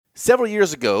Several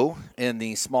years ago, in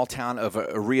the small town of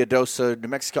Ruidoso, New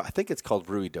Mexico, I think it's called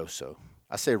Ruidoso.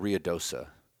 I say Ruidosa,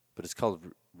 but it's called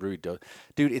Ruidoso.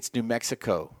 Dude, it's New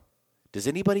Mexico. Does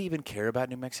anybody even care about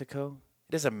New Mexico?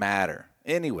 It doesn't matter.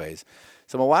 Anyways,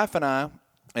 so my wife and I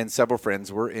and several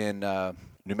friends were in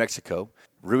New Mexico.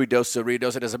 Ruidoso,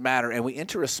 doesn't matter. And we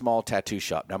enter a small tattoo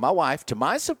shop. Now, my wife, to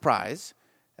my surprise,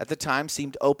 at the time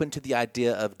seemed open to the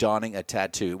idea of donning a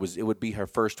tattoo. It would be her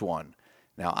first one.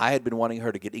 Now, I had been wanting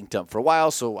her to get inked up for a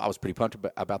while, so I was pretty pumped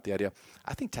about the idea.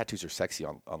 I think tattoos are sexy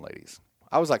on ladies.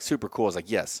 I was like super cool. I was like,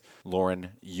 yes, Lauren,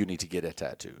 you need to get a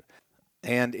tattoo.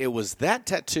 And it was that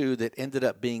tattoo that ended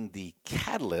up being the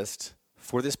catalyst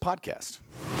for this podcast.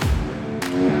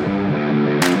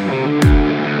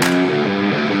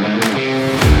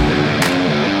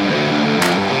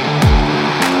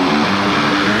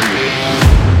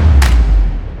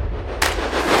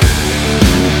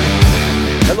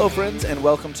 Hello, friends, and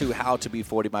welcome to How to Be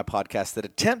 40, my podcast that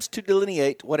attempts to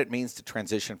delineate what it means to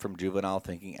transition from juvenile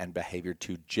thinking and behavior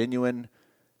to genuine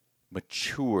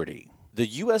maturity. The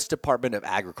U.S. Department of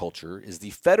Agriculture is the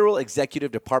federal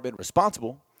executive department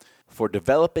responsible for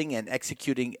developing and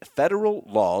executing federal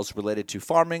laws related to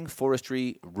farming,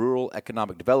 forestry, rural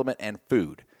economic development, and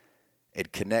food.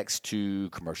 It connects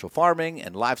to commercial farming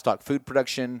and livestock food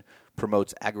production,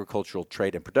 promotes agricultural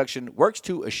trade and production, works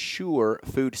to assure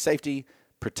food safety,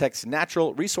 protects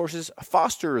natural resources,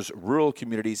 fosters rural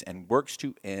communities, and works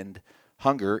to end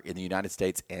hunger in the United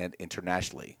States and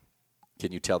internationally.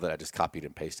 Can you tell that I just copied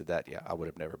and pasted that? Yeah, I would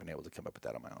have never been able to come up with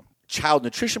that on my own. Child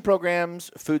nutrition programs,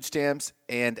 food stamps,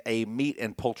 and a meat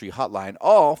and poultry hotline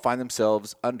all find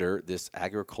themselves under this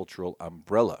agricultural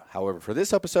umbrella. However, for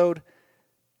this episode,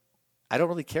 I don't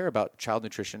really care about child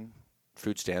nutrition,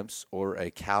 food stamps, or a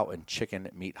cow and chicken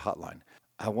meat hotline.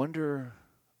 I wonder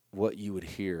what you would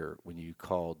hear when you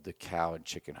called the cow and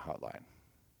chicken hotline.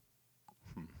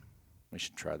 We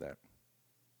should try that.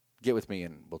 Get with me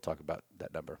and we'll talk about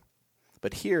that number.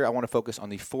 But here I want to focus on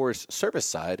the Forest Service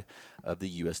side of the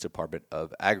U.S. Department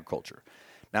of Agriculture.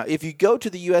 Now, if you go to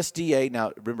the USDA,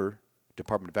 now remember,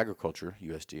 Department of Agriculture,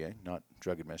 USDA, not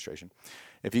Drug Administration.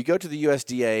 If you go to the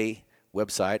USDA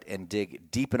website and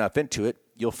dig deep enough into it,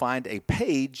 you'll find a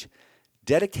page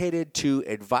dedicated to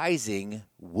advising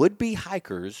would-be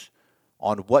hikers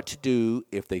on what to do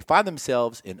if they find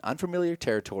themselves in unfamiliar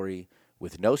territory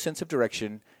with no sense of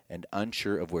direction and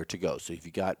unsure of where to go. So if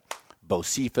you got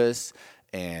Bocephus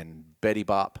and Betty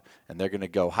Bop and they're going to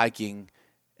go hiking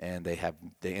and they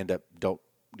end up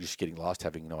just getting lost,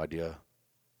 having no idea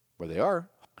where they are.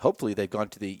 Hopefully they've gone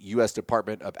to the U.S.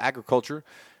 Department of Agriculture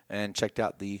and checked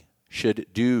out the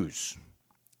should-dos.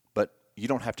 But you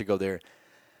don't have to go there.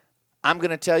 I'm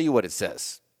going to tell you what it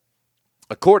says.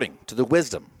 According to the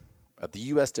wisdom of the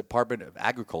U.S. Department of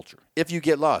Agriculture, if you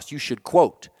get lost, you should,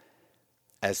 quote,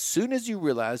 as soon as you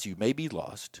realize you may be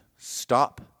lost,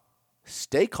 stop,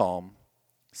 stay calm,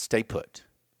 stay put.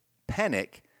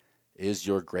 Panic is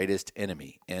your greatest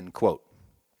enemy, end quote.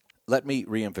 Let me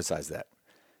reemphasize that.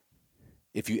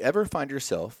 If you ever find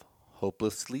yourself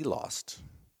hopelessly lost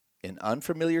in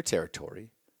unfamiliar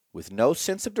territory with no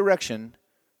sense of direction,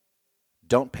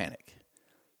 don't panic,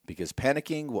 because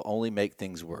panicking will only make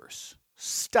things worse.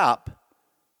 Stop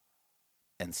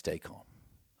and stay calm.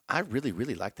 I really,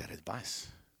 really like that advice.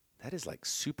 That is like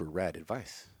super rad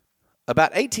advice.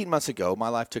 About 18 months ago, my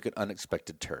life took an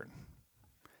unexpected turn.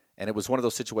 And it was one of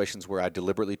those situations where I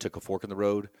deliberately took a fork in the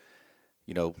road.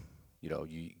 You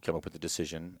come up with a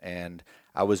decision. And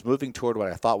I was moving toward what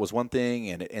I thought was one thing,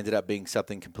 and it ended up being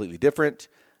something completely different.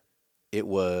 It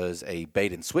was a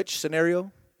bait and switch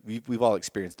scenario. We've all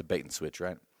experienced the bait and switch,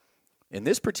 right? In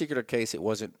this particular case, it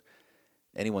wasn't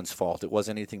anyone's fault. It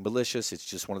wasn't anything malicious. It's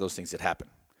just one of those things that happen.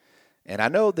 And I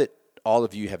know that all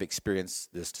of you have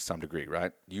experienced this to some degree,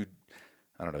 right? You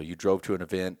drove to an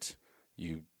event,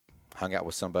 you hung out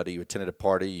with somebody, you attended a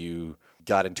party, you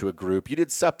got into a group, you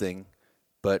did something,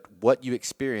 but what you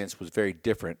experienced was very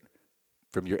different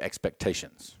from your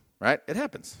expectations, right? It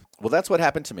happens. Well, that's what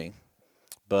happened to me,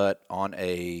 but on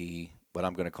what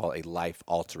I'm going to call a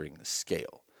life-altering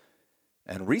scale.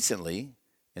 And recently,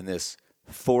 in this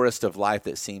forest of life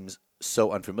that seems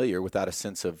so unfamiliar, without a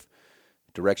sense of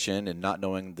direction and not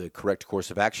knowing the correct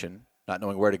course of action, not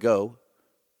knowing where to go,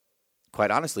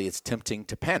 quite honestly, it's tempting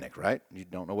to panic, right? You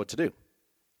don't know what to do.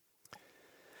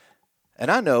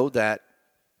 And I know that,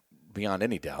 beyond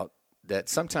any doubt, that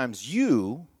sometimes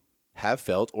you have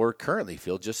felt or currently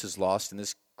feel just as lost in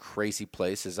this crazy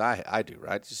place as I do,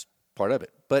 right? It's just part of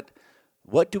it. But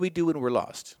what do we do when we're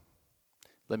lost?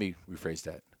 Let me rephrase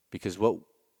that. Because what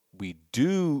we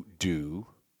do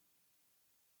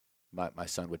My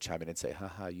son would chime in and say,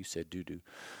 haha, you said do.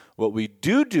 What we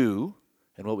do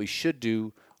and what we should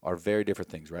do are very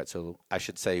different things, right? So I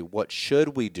should say, what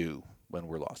should we do when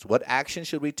we're lost? What action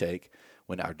should we take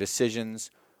when our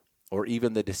decisions or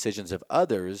even the decisions of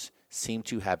others seem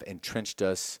to have entrenched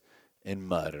us in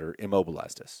mud or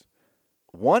immobilized us?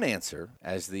 One answer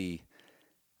as the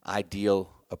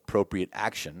ideal appropriate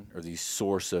action or the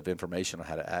source of information on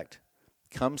how to act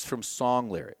comes from song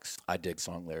lyrics. I dig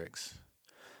song lyrics.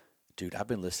 Dude, I've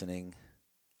been listening,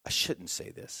 I shouldn't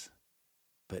say this,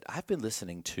 but I've been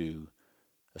listening to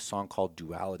a song called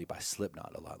Duality by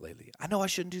Slipknot a lot lately. I know I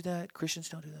shouldn't do that. Christians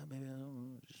don't do that. Maybe I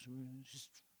don't.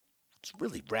 It's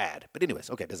really rad. But anyways,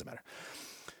 okay, it doesn't matter.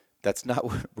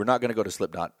 We're not going to go to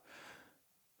Slipknot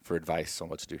for advice on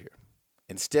what to do here.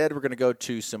 Instead, we're going to go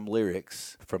to some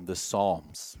lyrics from the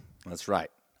Psalms. That's right.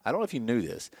 I don't know if you knew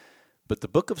this, but the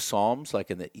book of Psalms,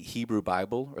 like in the Hebrew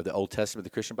Bible or the Old Testament, the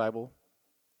Christian Bible,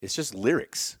 it's just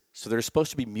lyrics. So there's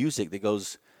supposed to be music that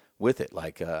goes with it.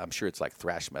 Like I'm sure it's like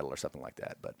thrash metal or something like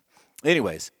that. But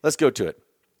anyways, let's go to it.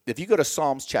 If you go to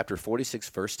Psalms chapter 46,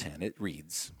 verse 10, it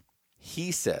reads,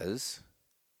 he says,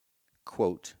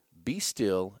 quote, be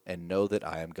still and know that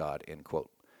I am God, end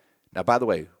quote. Now, by the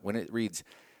way, when it reads,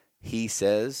 he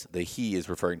says, the he is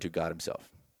referring to God himself.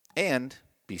 And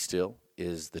be still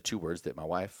is the two words that my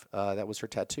wife, that was her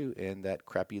tattoo in that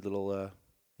crappy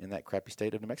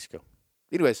state of New Mexico.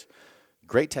 Anyways,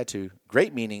 great tattoo,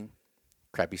 great meaning,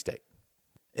 crappy state.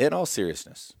 In all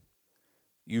seriousness,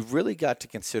 you've really got to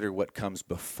consider what comes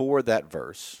before that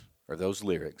verse or those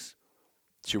lyrics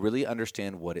to really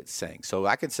understand what it's saying. So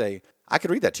I could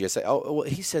read that to you and say, oh, well,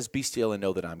 he says, be still and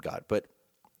know that I'm God. But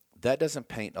that doesn't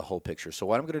paint a whole picture. So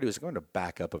what I'm going to do is I'm going to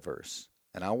back up a verse.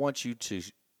 And I want you to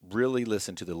really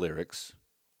listen to the lyrics,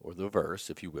 or the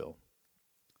verse, if you will,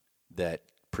 that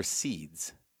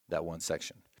precedes that one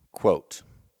section. Quote,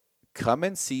 come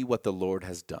and see what the Lord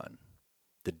has done,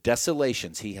 the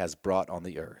desolations he has brought on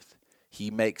the earth. He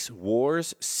makes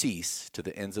wars cease to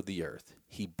the ends of the earth.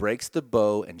 He breaks the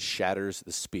bow and shatters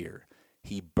the spear.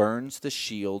 He burns the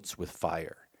shields with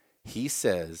fire. He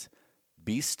says,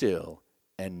 be still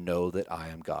and know that I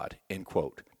am God, end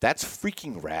quote. That's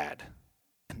freaking rad.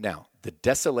 Now, the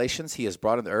desolations he has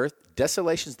brought on the earth,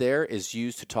 desolations there is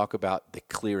used to talk about the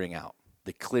clearing out,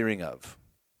 the clearing of.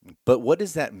 But what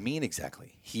does that mean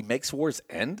exactly? He makes wars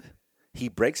end? He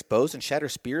breaks bows and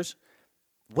shatters spears?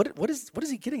 What is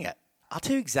he getting at? I'll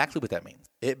tell you exactly what that means.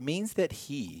 It means that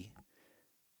he,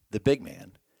 the big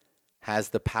man, has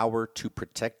the power to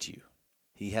protect you.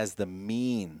 He has the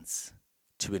means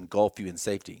to engulf you in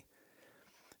safety.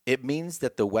 It means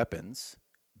that the weapons,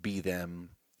 be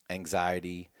them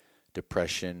anxiety,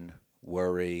 depression,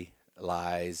 worry,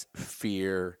 lies,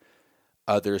 fear,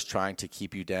 others trying to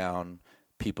keep you down,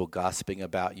 people gossiping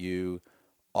about you,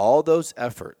 all those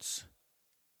efforts,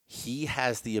 he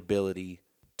has the ability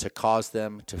to cause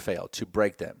them to fail, to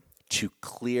break them, to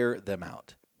clear them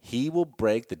out. He will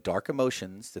break the dark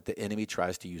emotions that the enemy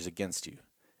tries to use against you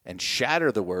and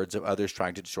shatter the words of others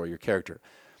trying to destroy your character.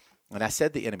 And I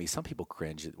said the enemy. Some people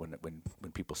cringe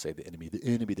when people say the enemy. The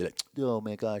enemy, they're like, oh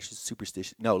my gosh, it's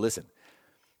superstitious. No, listen.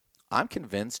 I'm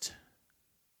convinced,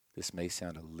 this may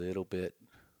sound a little bit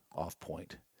off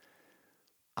point.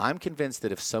 I'm convinced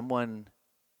that if someone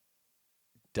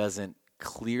doesn't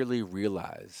clearly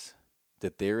realize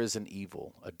that there is an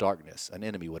evil, a darkness, an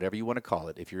enemy, whatever you want to call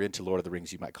it. If you're into Lord of the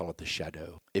Rings, you might call it the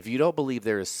shadow. If you don't believe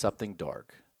there is something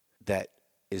dark that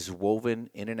is woven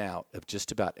in and out of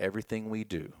just about everything we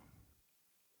do,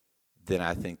 then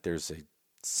I think there's a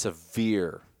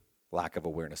severe lack of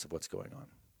awareness of what's going on.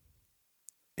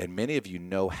 And many of you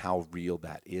know how real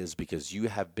that is because you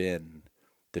have been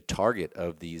the target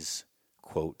of these,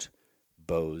 quote,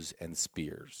 bows and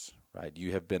spears, right?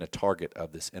 You have been a target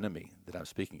of this enemy that I'm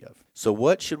speaking of. So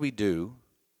what should we do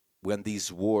when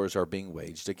these wars are being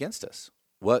waged against us?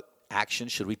 What action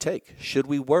should we take? Should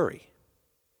we worry?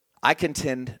 I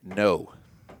contend no.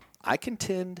 I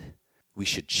contend we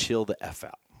should chill the F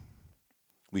out.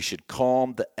 We should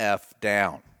calm the F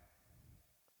down.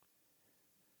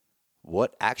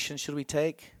 What action should we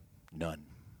take? None.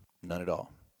 None at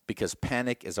all. Because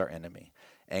panic is our enemy.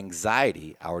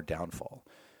 Anxiety, our downfall.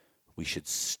 We should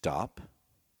stop.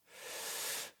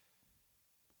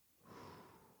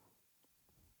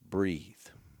 Breathe.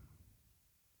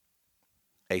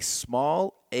 A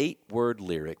small 8-word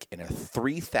lyric in a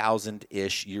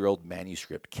 3,000-ish year old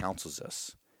manuscript counsels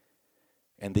us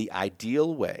in the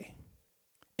ideal way,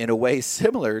 in a way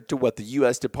similar to what the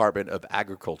U.S. Department of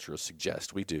Agriculture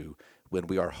suggests we do when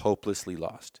we are hopelessly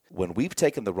lost. When we've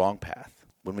taken the wrong path,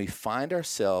 when we find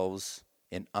ourselves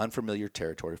in unfamiliar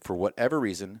territory for whatever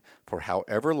reason, for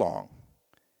however long,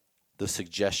 the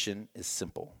suggestion is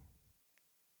simple.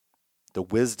 The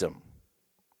wisdom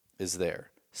is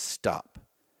there. Stop.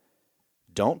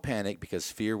 Don't panic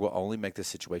because fear will only make the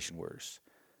situation worse.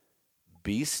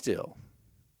 Be still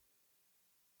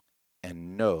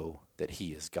and know that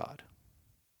He is God.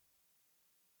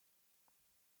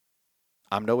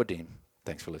 I'm Noah Dean.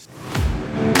 Thanks for listening.